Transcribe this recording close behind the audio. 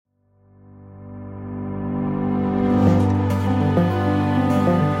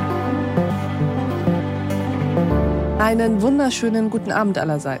Einen wunderschönen guten Abend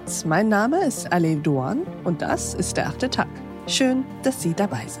allerseits. Mein Name ist Alev Doan und das ist der 8. Tag. Schön, dass Sie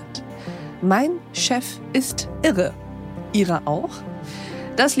dabei sind. Mein Chef ist irre. Ihrer auch?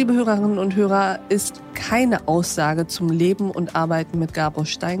 Das, liebe Hörerinnen und Hörer, ist keine Aussage zum Leben und Arbeiten mit Gabor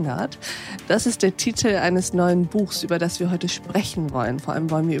Steingart. Das ist der Titel eines neuen Buchs, über das wir heute sprechen wollen. Vor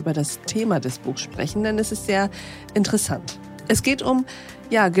allem wollen wir über das Thema des Buchs sprechen, denn es ist sehr interessant. Es geht um,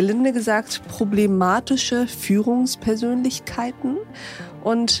 gelinde gesagt, problematische Führungspersönlichkeiten.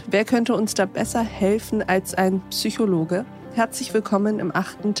 Und wer könnte uns da besser helfen als ein Psychologe? Herzlich willkommen im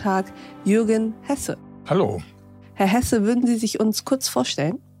 8. Tag, Jürgen Hesse. Hallo. Herr Hesse, würden Sie sich uns kurz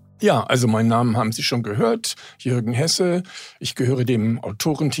vorstellen? Ja, also meinen Namen haben Sie schon gehört, Jürgen Hesse. Ich gehöre dem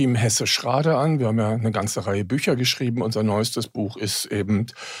Autorenteam Hesse-Schrader an. Wir haben ja eine ganze Reihe Bücher geschrieben. Unser neuestes Buch ist eben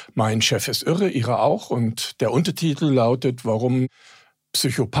Mein Chef ist irre, Ihrer auch. Und der Untertitel lautet, warum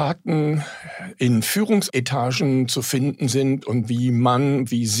Psychopathen in Führungsetagen zu finden sind und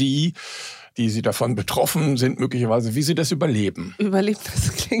wie Sie, die Sie davon betroffen sind, möglicherweise, wie Sie das überleben. Überleben,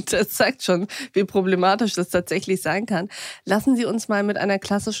 das zeigt schon, wie problematisch das tatsächlich sein kann. Lassen Sie uns mal mit einer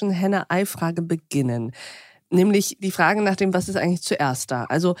klassischen Henne-Ei-Frage beginnen. Nämlich die Frage nach dem, was ist eigentlich zuerst da?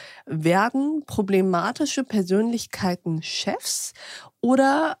 Also werden problematische Persönlichkeiten Chefs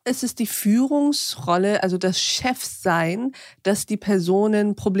oder ist es die Führungsrolle, also das Chefsein, das die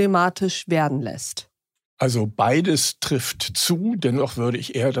Personen problematisch werden lässt? Also beides trifft zu, dennoch würde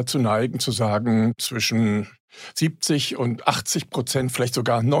ich eher dazu neigen zu sagen, zwischen 70 und 80%, vielleicht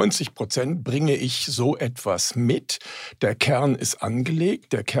sogar 90% bringe ich so etwas mit. Der Kern ist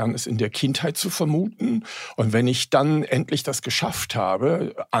angelegt, der Kern ist in der Kindheit zu vermuten. Und wenn ich dann endlich das geschafft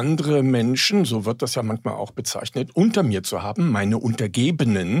habe, andere Menschen, so wird das ja manchmal auch bezeichnet, unter mir zu haben, meine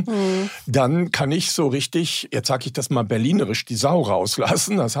Untergebenen, dann kann ich so richtig, jetzt sage ich das mal berlinerisch, die Sau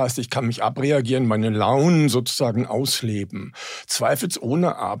rauslassen. Das heißt, ich kann mich abreagieren, meine Launen sozusagen ausleben.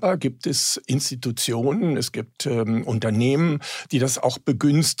 Zweifelsohne aber gibt es Institutionen, es gibt Unternehmen, die das auch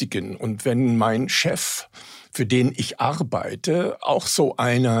begünstigen. Und wenn mein Chef, für den ich arbeite, auch so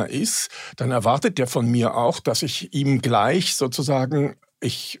einer ist, dann erwartet der von mir auch, dass ich ihm gleich sozusagen,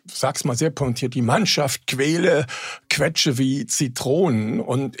 ich sag's mal sehr pointiert, die Mannschaft quetsche wie Zitronen.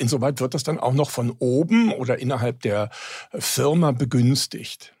 Und insoweit wird das dann auch noch von oben oder innerhalb der Firma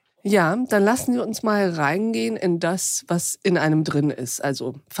begünstigt. Ja, dann lassen Sie uns mal reingehen in das, was in einem drin ist.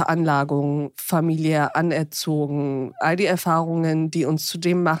 Also Veranlagung, familiär anerzogen, all die Erfahrungen, die uns zu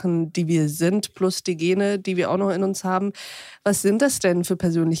dem machen, die wir sind, plus die Gene, die wir auch noch in uns haben. Was sind das denn für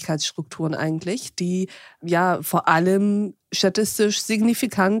Persönlichkeitsstrukturen eigentlich, die ja vor allem statistisch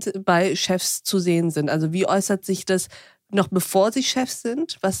signifikant bei Chefs zu sehen sind? Also wie äußert sich das noch bevor sie Chefs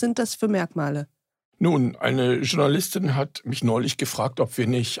sind? Was sind das für Merkmale? Nun, eine Journalistin hat mich neulich gefragt, ob wir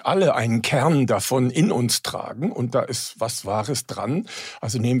nicht alle einen Kern davon in uns tragen. Und da ist was Wahres dran.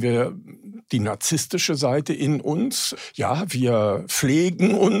 Also nehmen wir die narzisstische Seite in uns. Ja, wir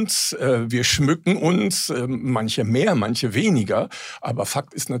pflegen uns, wir schmücken uns, manche mehr, manche weniger. Aber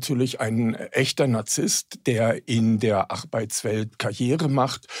Fakt ist natürlich, ein echter Narzisst, der in der Arbeitswelt Karriere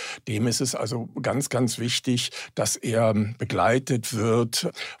macht, dem ist es also ganz, ganz wichtig, dass er begleitet wird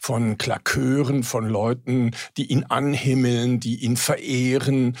von Klakeuren, von Leuten, die ihn anhimmeln, die ihn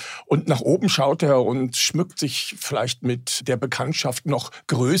verehren. Und nach oben schaut er und schmückt sich vielleicht mit der Bekanntschaft noch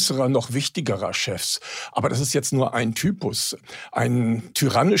größerer, noch wichtigerer Chefs. Aber das ist jetzt nur ein Typus. Ein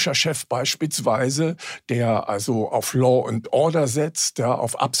tyrannischer Chef beispielsweise, der also auf Law and Order setzt, der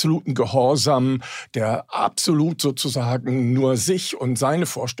auf absoluten Gehorsam, der absolut sozusagen nur sich und seine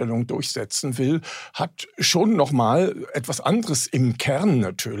Vorstellung durchsetzen will, hat schon noch mal etwas anderes im Kern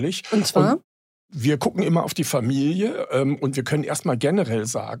natürlich. Und zwar? Wir gucken immer auf die Familie und wir können erstmal generell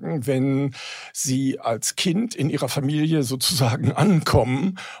sagen, wenn Sie als Kind in Ihrer Familie sozusagen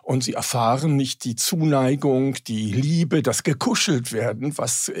ankommen und Sie erfahren nicht die Zuneigung, die Liebe, das gekuschelt werden,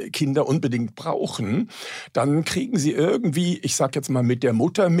 was Kinder unbedingt brauchen, dann kriegen Sie irgendwie, ich sag jetzt mal mit der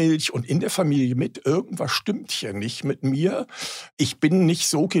Muttermilch und in der Familie mit, irgendwas stimmt hier nicht mit mir. Ich bin nicht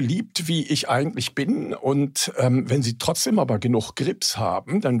so geliebt, wie ich eigentlich bin und wenn Sie trotzdem aber genug Grips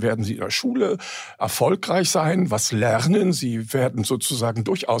haben, dann werden Sie in der Schule erfolgreich sein, was lernen. Sie werden sozusagen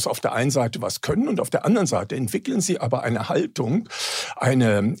durchaus auf der einen Seite was können und auf der anderen Seite entwickeln Sie aber eine Haltung,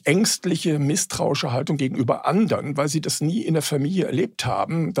 eine ängstliche, misstrauische Haltung gegenüber anderen, weil Sie das nie in der Familie erlebt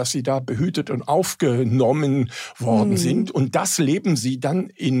haben, dass Sie da behütet und aufgenommen worden sind. Und das leben Sie dann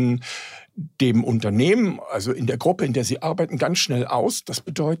in dem Unternehmen, also in der Gruppe, in der Sie arbeiten, ganz schnell aus. Das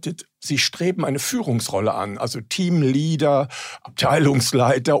bedeutet, Sie streben eine Führungsrolle an, also Teamleader,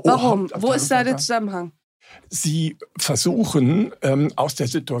 Abteilungsleiter. Warum? Wo ist da der Zusammenhang? Sie versuchen, aus der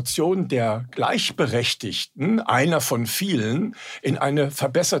Situation der Gleichberechtigten, einer von vielen, in eine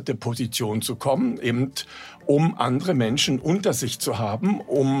verbesserte Position zu kommen, eben um andere Menschen unter sich zu haben,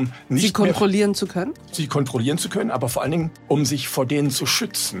 um nicht Sie kontrollieren zu können? Sie kontrollieren zu können, aber vor allen Dingen, um sich vor denen zu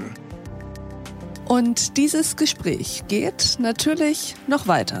schützen. Und dieses Gespräch geht natürlich noch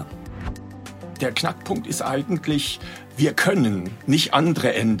weiter. Der Knackpunkt ist eigentlich, wir können nicht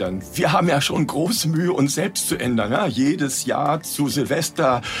andere ändern. Wir haben ja schon große Mühe, uns selbst zu ändern. Ja, jedes Jahr zu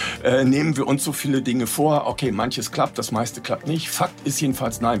Silvester nehmen wir uns so viele Dinge vor. Okay, manches klappt, das meiste klappt nicht. Fakt ist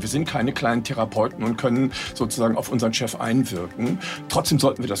jedenfalls, nein, wir sind keine kleinen Therapeuten und können sozusagen auf unseren Chef einwirken. Trotzdem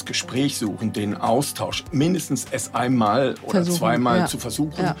sollten wir das Gespräch suchen, den Austausch, mindestens es einmal oder zweimal zu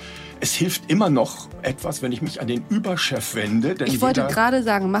versuchen. Ja. Es hilft immer noch etwas, wenn ich mich an den Überchef wende. Denn ich wollte gerade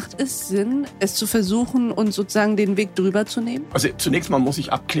sagen, macht es Sinn, es zu versuchen und sozusagen den Weg drüber zu nehmen? Also zunächst mal muss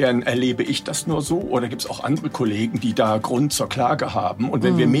ich abklären, erlebe ich das nur so oder gibt es auch andere Kollegen, die da Grund zur Klage haben? Und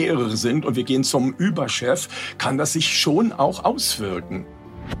wenn wir mehrere sind und wir gehen zum Überchef, kann das sich schon auch auswirken.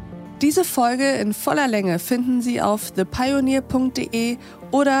 Diese Folge in voller Länge finden Sie auf thepioneer.de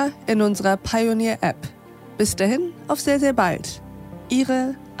oder in unserer Pioneer-App. Bis dahin, auf sehr, sehr bald.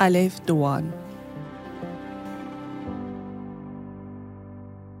 Ihre Alev Doğan.